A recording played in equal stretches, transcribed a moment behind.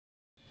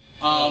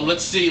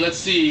Let's see.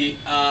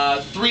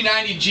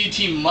 390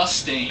 GT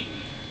Mustang.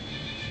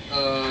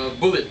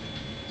 Bullet.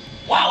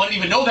 Wow, I didn't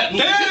even know that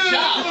movie. Good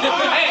job.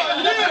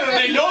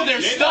 Hey, they know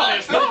their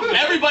stuff.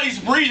 Everybody's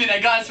breathing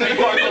at Godspeed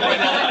Car Club right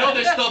now. They know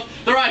their stuff.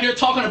 They're out here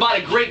talking about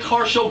a great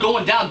car show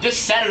going down this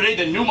Saturday,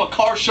 the Numa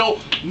Car Show,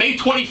 May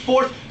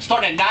 24th,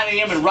 starting at 9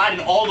 a.m. and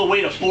riding all the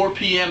way to 4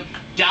 p.m.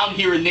 down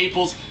here in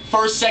Naples.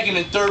 First, second,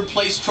 and third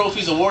place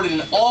trophies awarded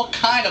in all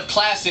kind of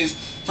classes.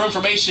 For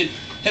information,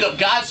 hit up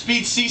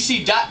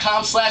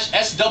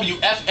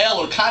GodspeedCC.com/SWFL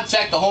or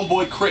contact the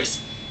homeboy Chris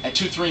at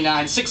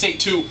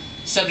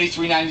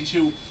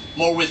 239-682-7392.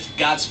 More with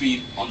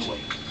Godspeed on the way.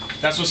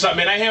 That's what's up,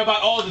 man. I hear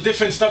about all the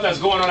different stuff that's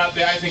going on out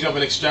there. I think of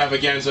an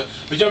extravaganza.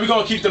 But yo, we're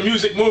going to keep the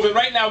music moving.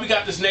 Right now, we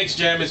got this next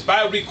jam. It's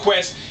by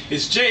request.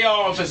 It's JR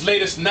off his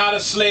latest Not a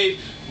Slave.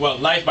 Well,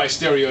 Life by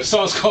Stereo. The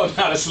song's called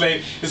Not a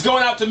Slave. It's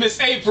going out to Miss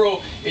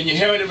April, and you're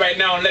hearing it right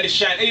now on Let It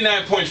Shine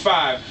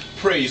 89.5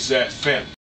 Praise FM.